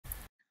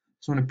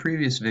So in a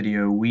previous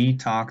video, we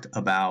talked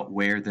about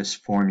where this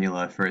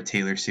formula for a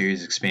Taylor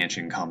series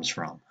expansion comes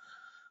from.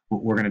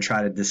 What we're going to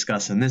try to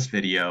discuss in this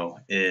video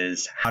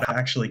is how to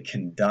actually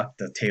conduct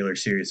a Taylor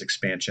series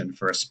expansion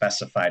for a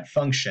specified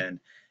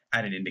function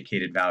at an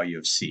indicated value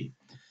of c.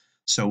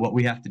 So what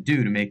we have to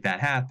do to make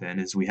that happen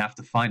is we have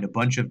to find a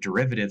bunch of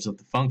derivatives of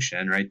the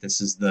function, right? This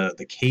is the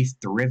kth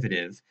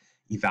derivative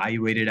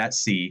evaluated at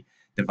c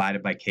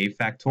divided by k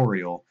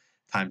factorial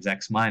times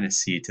x minus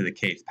c to the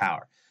kth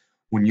power.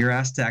 When you're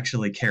asked to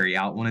actually carry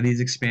out one of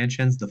these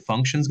expansions, the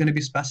function is going to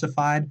be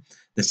specified,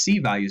 the c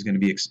value is going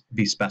to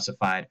be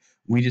specified.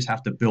 We just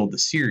have to build the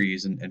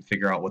series and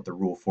figure out what the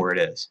rule for it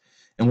is.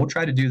 And we'll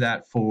try to do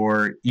that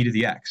for e to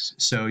the x.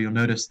 So you'll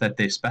notice that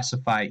they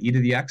specify e to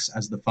the x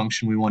as the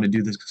function we want to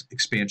do this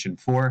expansion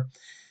for,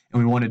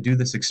 and we want to do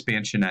this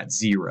expansion at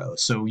 0.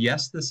 So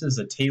yes, this is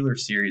a Taylor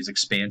series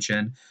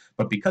expansion,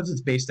 but because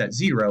it's based at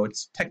 0,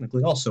 it's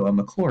technically also a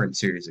Maclaurin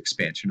series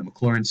expansion. A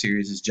Maclaurin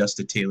series is just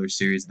a Taylor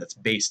series that's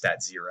based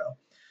at 0.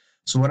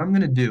 So what I'm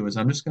going to do is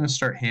I'm just going to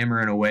start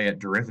hammering away at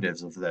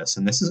derivatives of this.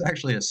 And this is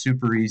actually a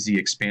super easy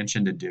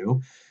expansion to do,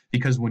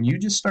 because when you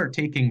just start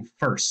taking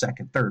first,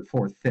 second, third,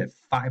 fourth, fifth,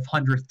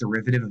 500th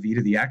derivative of e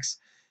to the x,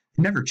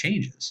 it never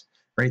changes.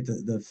 Right?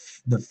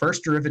 The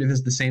first derivative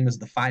is the same as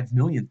the 5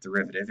 millionth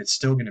derivative. It's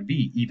still going to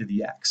be e to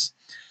the x.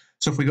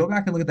 So if we go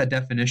back and look at that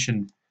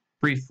definition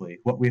briefly,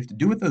 what we have to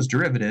do with those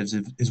derivatives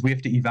is we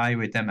have to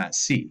evaluate them at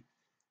c.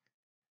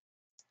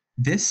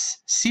 This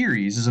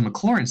series is a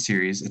Maclaurin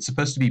series. It's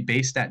supposed to be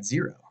based at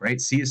 0, right?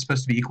 C is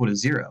supposed to be equal to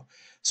 0.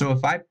 So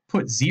if I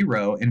put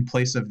 0 in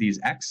place of these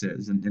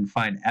x's and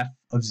find f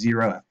of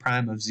 0, f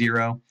prime of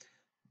 0,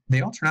 they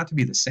all turn out to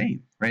be the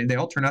same, right? They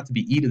all turn out to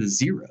be e to the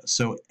 0.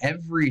 So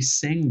every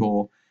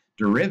single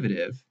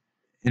derivative,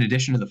 in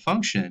addition to the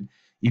function,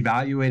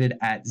 evaluated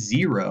at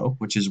 0,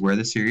 which is where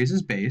the series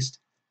is based,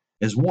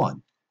 is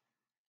 1.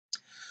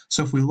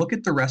 So if we look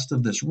at the rest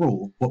of this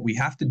rule, what we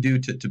have to do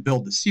to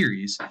build the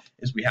series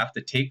is we have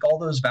to take all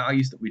those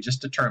values that we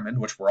just determined,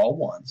 which were all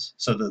 1s.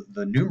 So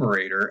the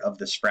numerator of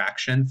this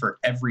fraction for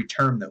every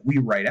term that we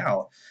write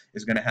out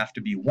is going to have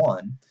to be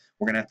 1.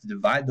 We're going to have to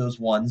divide those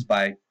 1s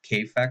by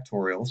k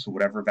factorial, so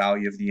whatever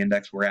value of the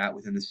index we're at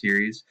within the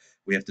series,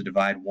 we have to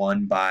divide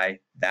 1 by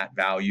that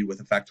value with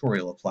a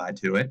factorial applied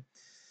to it.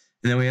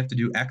 And then we have to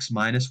do x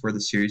minus where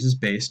the series is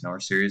based. Now our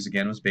series,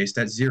 again, was based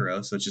at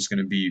 0, so it's just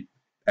going to be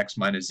x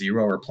minus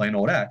 0, or plain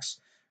old x,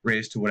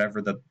 raised to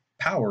whatever the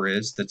power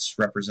is that's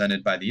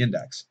represented by the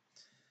index.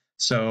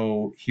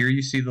 So here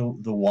you see the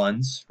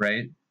 1s,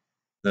 right?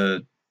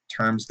 The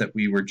terms that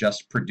we were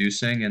just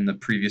producing in the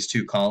previous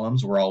two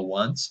columns were all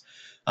 1s.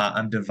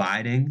 I'm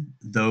dividing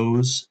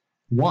those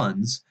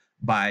 1s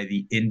by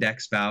the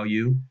index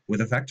value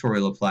with a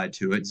factorial applied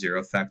to it,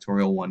 0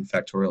 factorial, 1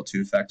 factorial,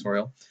 2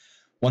 factorial.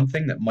 One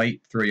thing that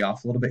might throw you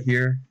off a little bit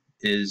here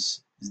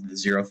is the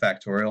 0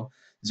 factorial.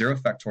 0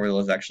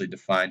 factorial is actually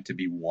defined to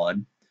be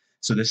 1.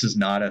 So this is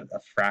not a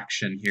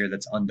fraction here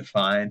that's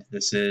undefined.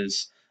 This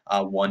is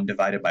 1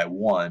 divided by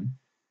 1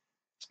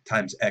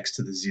 times x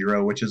to the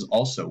 0, which is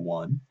also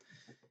 1.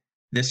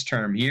 This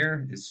term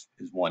here is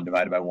 1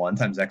 divided by 1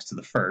 times x to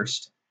the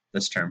first.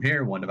 This term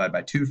here, 1 divided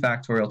by 2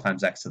 factorial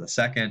times x to the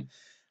second.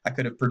 I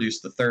could have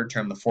produced the third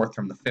term, the fourth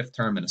term, the fifth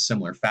term in a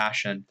similar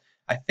fashion.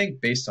 I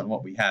think based on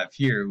what we have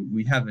here,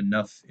 we have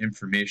enough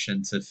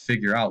information to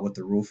figure out what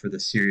the rule for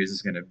this series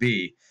is going to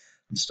be.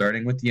 I'm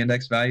starting with the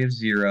index value of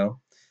 0.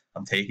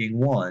 I'm taking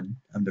 1.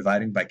 I'm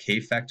dividing by k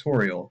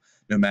factorial.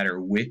 No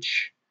matter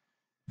which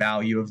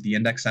value of the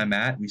index I'm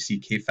at, we see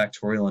k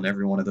factorial in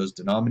every one of those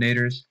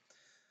denominators.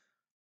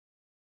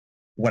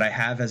 What I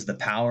have as the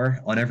power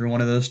on every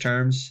one of those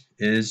terms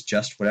is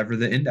just whatever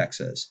the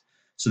index is.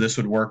 So this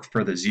would work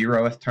for the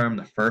 0th term,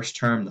 the first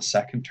term, the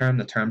second term,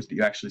 the terms that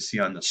you actually see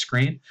on the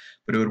screen,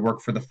 but it would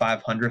work for the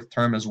 500th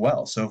term as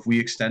well. So if we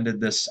extended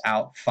this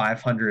out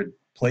 500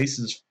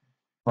 places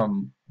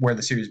from where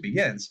the series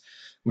begins,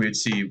 we would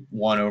see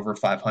 1 over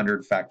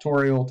 500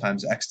 factorial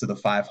times x to the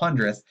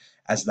 500th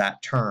as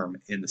that term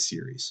in the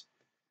series.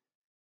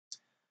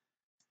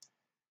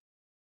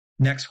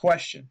 Next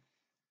question.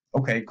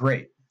 Okay,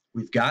 great.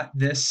 We've got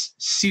this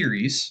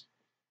series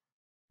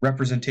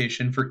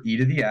representation for e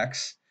to the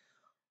x.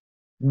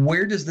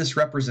 Where does this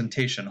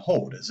representation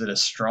hold? Is it a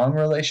strong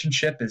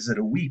relationship? Is it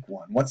a weak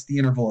one? What's the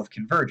interval of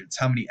convergence?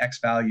 How many x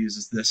values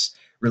is this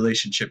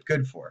relationship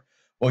good for?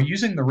 Well,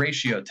 using the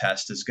ratio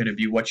test is going to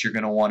be what you're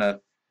going to want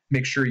to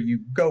make sure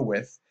you go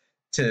with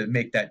to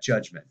make that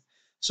judgment.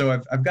 So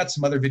I've got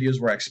some other videos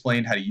where I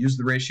explained how to use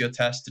the ratio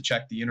test to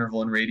check the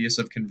interval and radius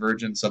of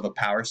convergence of a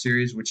power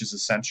series, which is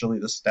essentially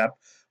the step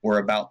we're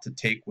about to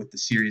take with the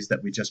series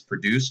that we just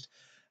produced.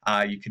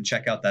 You can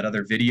check out that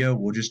other video.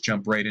 We'll just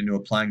jump right into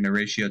applying the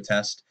ratio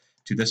test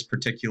to this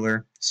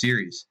particular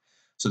series.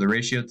 So the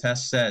ratio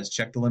test says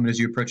check the limit as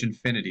you approach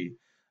infinity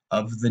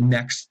of the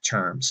next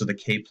term, so the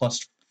k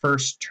plus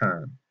first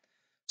term.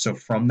 So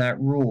from that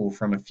rule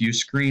from a few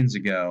screens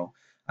ago,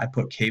 I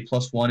put k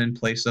plus 1 in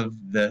place of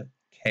the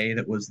k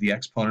that was the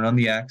exponent on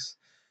the x.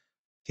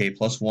 k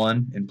plus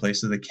 1 in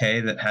place of the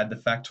k that had the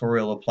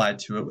factorial applied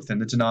to it within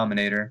the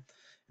denominator,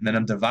 and then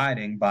I'm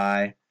dividing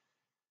by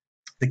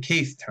the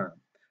kth term,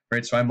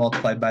 right? So I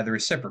multiplied by the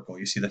reciprocal.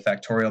 You see the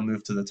factorial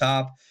move to the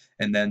top,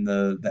 and then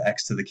the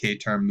x to the k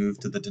term move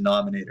to the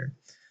denominator.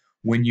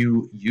 When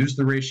you use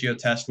the ratio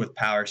test with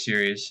power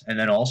series, and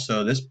then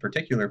also this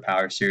particular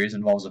power series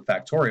involves a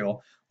factorial,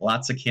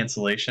 lots of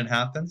cancellation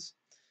happens.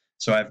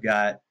 So I've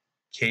got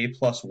k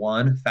plus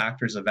 1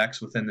 factors of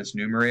x within this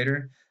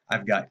numerator.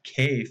 I've got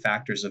k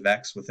factors of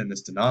x within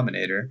this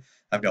denominator.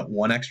 I've got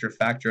one extra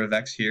factor of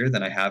x here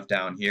than I have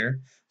down here.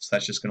 So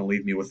that's just going to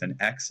leave me with an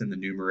x in the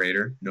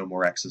numerator, no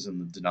more x's in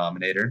the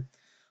denominator.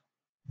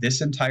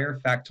 This entire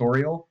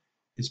factorial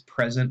is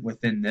present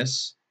within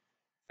this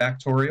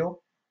factorial.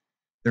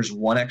 There's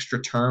one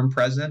extra term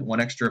present, one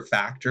extra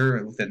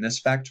factor within this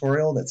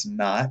factorial that's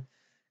not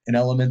an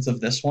element of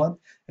this one,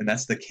 and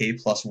that's the k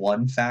plus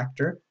 1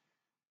 factor.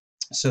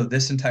 So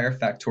this entire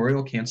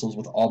factorial cancels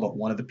with all but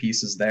one of the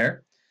pieces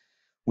there.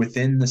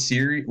 Within the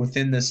series,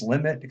 within this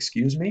limit,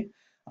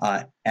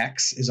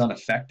 x is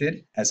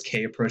unaffected as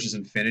k approaches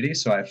infinity.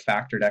 So I've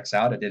factored x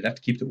out. I did have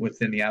to keep it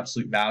within the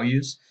absolute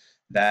values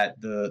that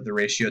the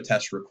ratio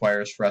test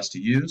requires for us to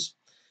use.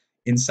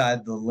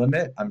 Inside the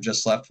limit, I'm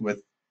just left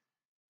with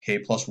k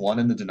plus 1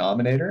 in the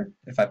denominator.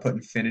 If I put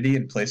infinity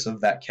in place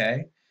of that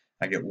k,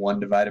 I get 1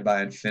 divided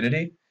by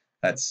infinity.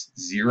 That's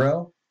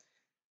 0.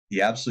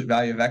 The absolute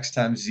value of x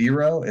times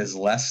 0 is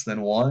less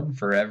than 1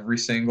 for every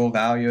single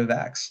value of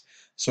x.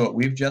 So what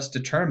we've just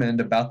determined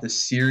about the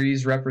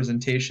series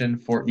representation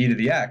for e to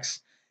the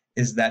x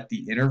is that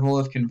the interval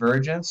of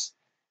convergence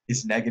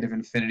is negative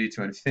infinity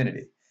to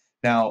infinity.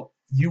 Now,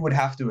 you would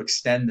have to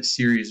extend the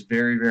series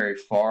very, very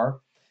far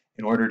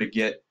in order to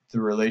get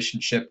the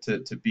relationship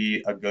to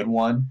be a good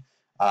one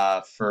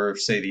for,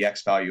 say, the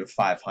x value of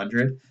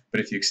 500.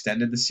 But if you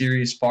extended the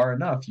series far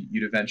enough,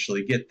 you'd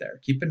eventually get there.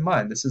 Keep in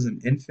mind, this is an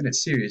infinite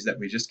series that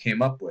we just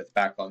came up with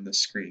back on this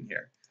screen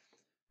here,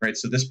 right?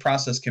 So this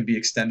process can be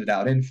extended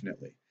out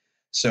infinitely.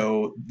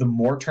 So the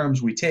more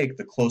terms we take,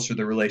 the closer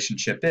the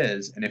relationship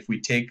is. And if we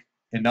take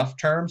enough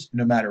terms,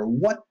 no matter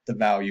what the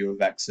value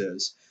of x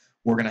is,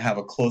 we're going to have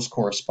a close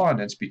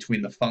correspondence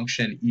between the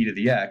function e to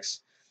the x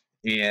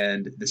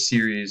and the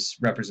series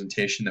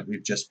representation that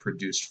we've just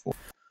produced for.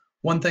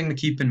 One thing to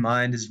keep in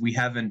mind is we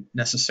haven't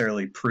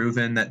necessarily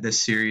proven that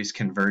this series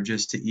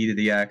converges to e to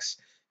the x.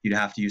 You'd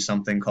have to use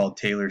something called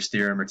Taylor's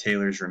theorem or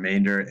Taylor's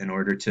remainder in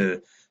order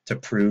to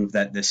prove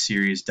that this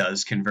series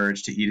does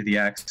converge to e to the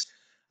x.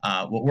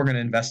 What we're going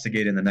to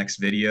investigate in the next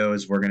video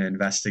is we're going to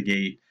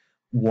investigate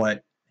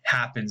what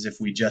happens if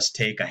we just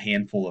take a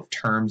handful of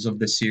terms of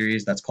the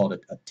series. That's called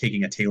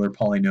taking a Taylor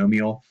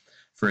polynomial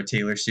for a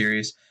Taylor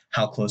series.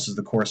 How close is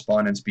the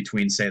correspondence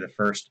between, say, the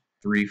first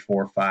 3,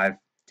 4, 5,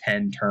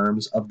 10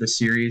 terms of the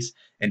series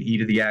and e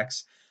to the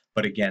x?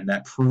 But again,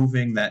 that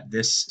proving that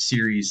this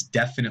series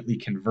definitely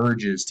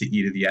converges to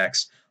e to the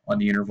x on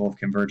the interval of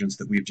convergence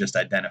that we've just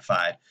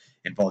identified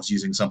involves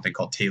using something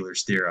called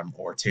Taylor's theorem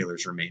or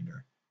Taylor's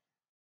remainder.